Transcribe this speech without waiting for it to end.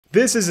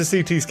This is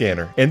a CT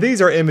scanner, and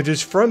these are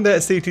images from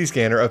that CT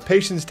scanner of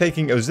patients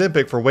taking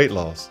Ozempic for weight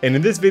loss. And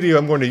in this video,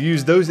 I'm going to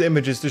use those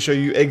images to show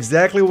you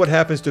exactly what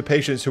happens to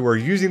patients who are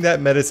using that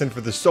medicine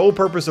for the sole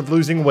purpose of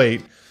losing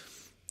weight,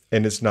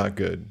 and it's not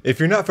good. If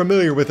you're not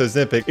familiar with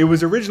Ozempic, it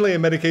was originally a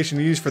medication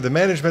used for the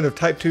management of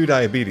type 2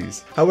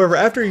 diabetes. However,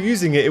 after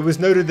using it, it was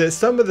noted that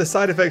some of the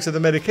side effects of the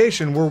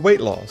medication were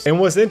weight loss. And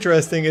what's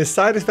interesting is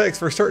side effects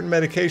for certain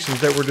medications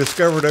that were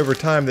discovered over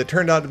time that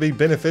turned out to be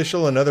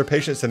beneficial in other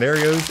patient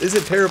scenarios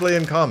isn't terribly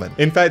uncommon.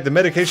 In fact, the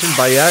medication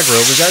Viagra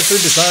was actually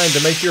designed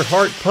to make your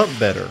heart pump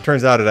better.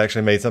 Turns out it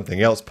actually made something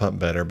else pump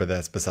better, but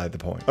that's beside the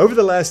point. Over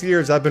the last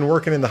years I've been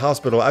working in the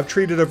hospital, I've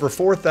treated over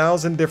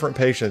 4,000 different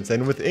patients,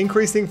 and with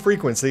increasing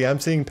frequency, I'm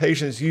seeing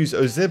patients use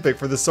Ozempic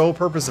for the sole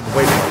purpose of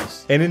weight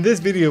loss. And in this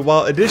video,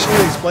 while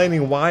additionally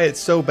explaining why it's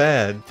so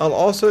bad, I'll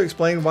also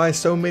explain why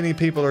so many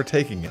people are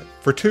taking it.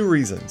 For two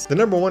reasons. The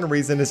number one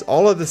reason is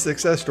all of the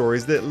success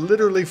stories that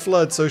literally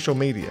flood social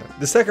media.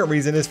 The second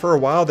reason is for a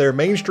while there,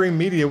 mainstream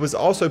media was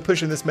also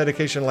pushing this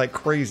medication like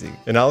crazy.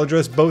 And I'll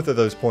address both of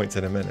those points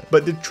in a minute.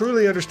 But to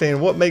truly understand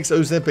what makes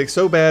Ozempic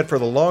so bad for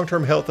the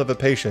long-term health of a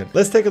patient,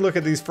 let's take a look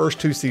at these first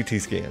two CT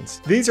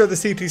scans. These are the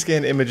CT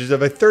scan images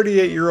of a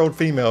 38-year-old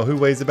female who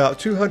weighs about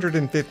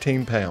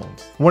 215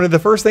 pounds. One of the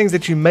first things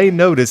that you may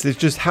notice is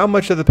just how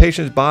much of the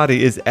patient's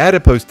body is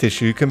adipose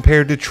tissue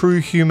compared to true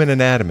human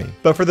anatomy.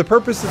 But for the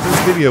purpose of this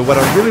video, what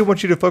I really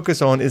want you to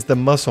focus on is the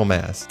muscle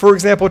mass. For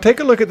example, take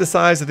a look at the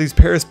size of these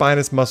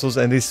paraspinous muscles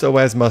and the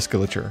psoas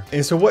musculature.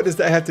 And so what does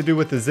that have to do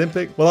with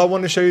Ozempic? Well, I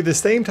want to show you the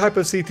same type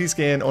of CT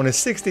scan on a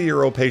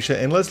 60-year-old patient,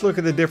 and let's look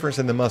at the difference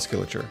in the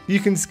musculature. You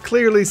can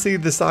clearly see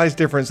the size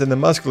difference in the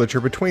musculature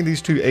between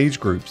these two age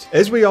groups.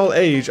 As we all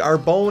age, our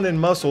bone and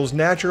muscles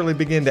naturally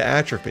begin to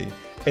atrophy,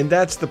 and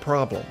that's the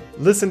problem.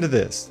 Listen to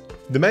this.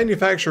 The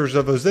manufacturers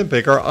of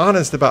Ozempic are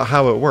honest about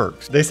how it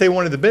works. They say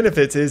one of the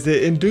benefits is that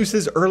it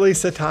induces early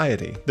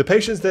satiety. The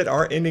patients that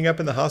are ending up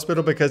in the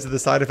hospital because of the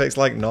side effects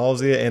like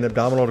nausea and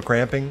abdominal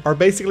cramping are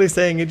basically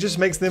saying it just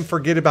makes them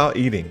forget about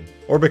eating.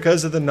 Or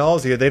because of the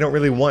nausea, they don't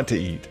really want to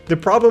eat. The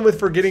problem with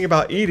forgetting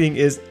about eating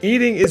is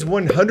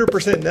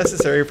 100%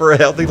 necessary for a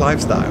healthy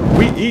lifestyle.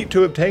 We eat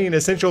to obtain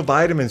essential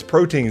vitamins,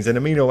 proteins, and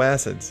amino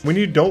acids. When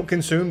you don't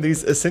consume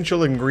these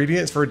essential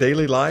ingredients for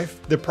daily life,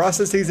 the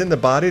processes in the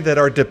body that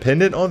are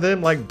dependent on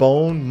them, like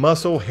bone,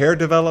 muscle, hair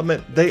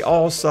development, they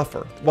all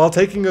suffer. While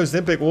taking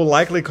Ozempic will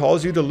likely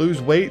cause you to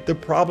lose weight, the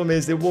problem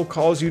is it will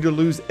cause you to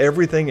lose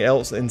everything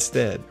else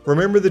instead.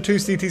 Remember the two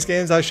CT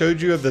scans I showed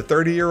you of the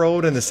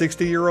 30-year-old and the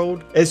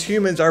 60-year-old? As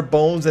humans, our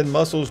bones and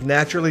muscles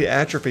naturally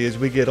atrophy as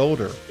we get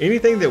older.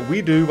 Anything that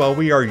we do while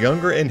we are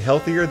younger and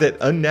healthier that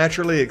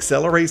unnaturally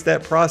accelerates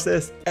that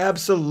process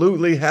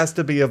absolutely has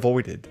to be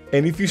avoided.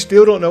 And if you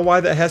still don't know why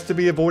that has to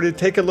be avoided,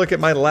 take a look at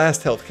my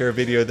last healthcare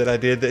video that I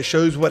did that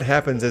shows what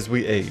happens as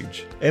we age.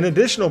 An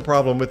additional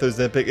problem with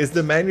Ozempic is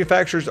the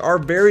manufacturers are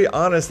very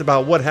honest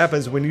about what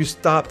happens when you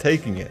stop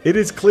taking it. It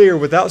is clear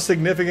without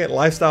significant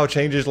lifestyle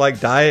changes like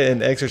diet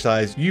and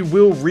exercise, you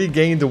will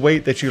regain the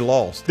weight that you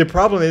lost. The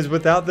problem is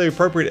without the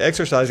appropriate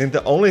exercising,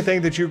 the only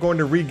thing that you're going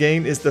to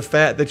regain is the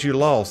fat that you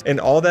lost, and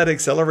all that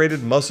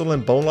accelerated muscle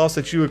and bone loss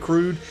that you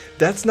accrued,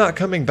 that's not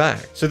coming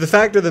back. So the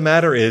fact of the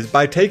matter is,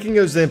 by taking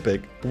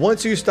Ozempic,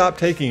 once you stop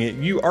taking it,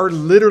 you are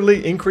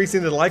literally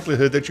increasing the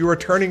likelihood that you are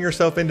turning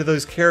yourself into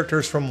those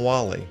characters from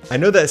WALL-E. I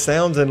know that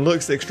sounds and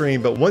looks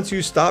extreme, but once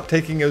you stop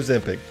taking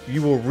Ozempic,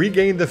 you will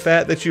regain the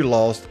fat that you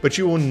lost, but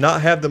you will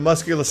not have the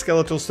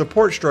musculoskeletal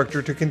support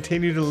structure to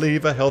continue to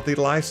live a healthy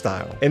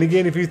lifestyle. And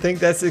again, if you think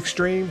that's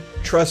extreme,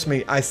 trust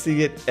me, I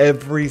see it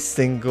every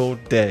single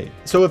day.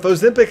 So if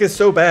Ozempic is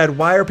so bad,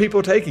 why are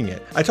people taking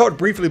it? I talked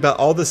briefly about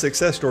all the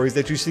success stories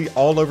that you see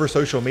all over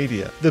social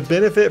media. The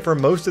benefit for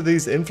most of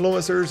these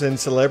influencers and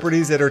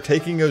celebrities that are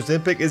taking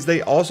Ozempic is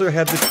they also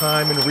have the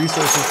time and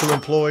resources to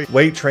employ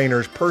weight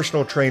trainers,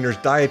 personal trainers,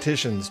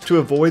 dietitians to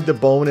avoid the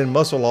bone and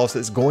muscle loss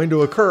that's going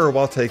to occur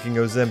while taking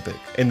Ozempic.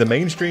 And the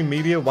mainstream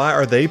media, why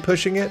are they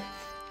pushing it?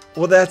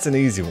 Well, that's an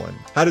easy one.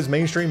 How does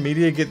mainstream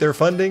media get their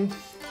funding?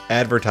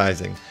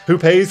 Advertising. Who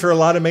pays for a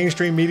lot of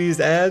mainstream media's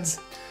ads?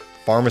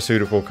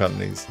 Pharmaceutical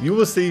companies. You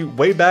will see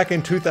way back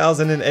in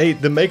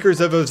 2008, the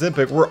makers of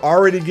Ozempic were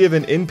already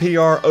given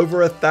NPR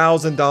over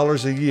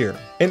 $1,000 a year.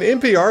 And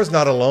NPR is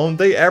not alone,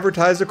 they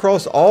advertise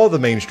across all the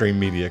mainstream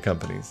media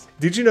companies.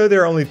 Did you know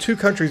there are only 2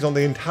 countries on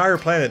the entire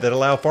planet that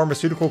allow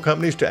pharmaceutical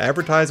companies to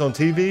advertise on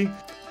TV?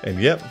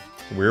 And yep,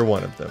 we're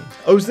one of them.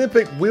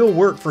 Ozempic will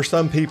work for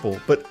some people,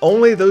 but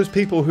only those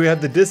people who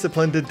have the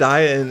discipline to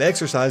diet and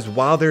exercise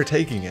while they're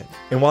taking it.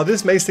 And while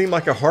this may seem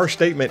like a harsh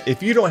statement,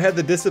 if you don't have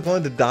the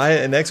discipline to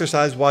diet and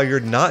exercise while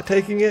you're not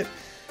taking it,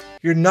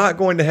 you're not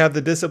going to have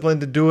the discipline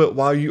to do it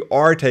while you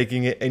are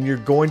taking it, and you're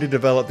going to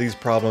develop these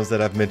problems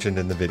that I've mentioned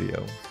in the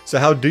video. So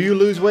how do you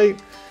lose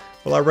weight?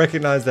 Well, I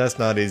recognize that's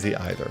not easy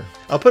either.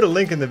 I'll put a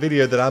link in the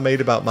video that I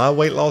made about my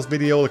weight loss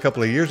video a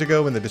couple of years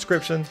ago in the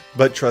description,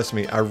 but trust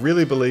me, I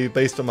really believe,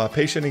 based on my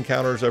patient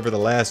encounters over the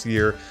last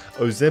year,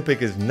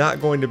 Ozempic is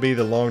not going to be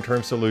the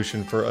long-term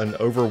solution for an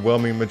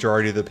overwhelming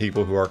majority of the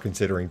people who are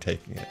considering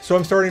taking it. So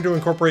I'm starting to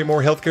incorporate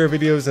more healthcare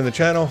videos in the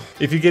channel.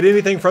 If you get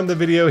anything from the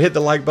video, hit the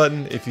like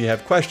button. If you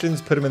have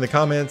questions, put them in the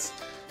comments,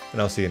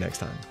 and I'll see you next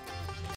time.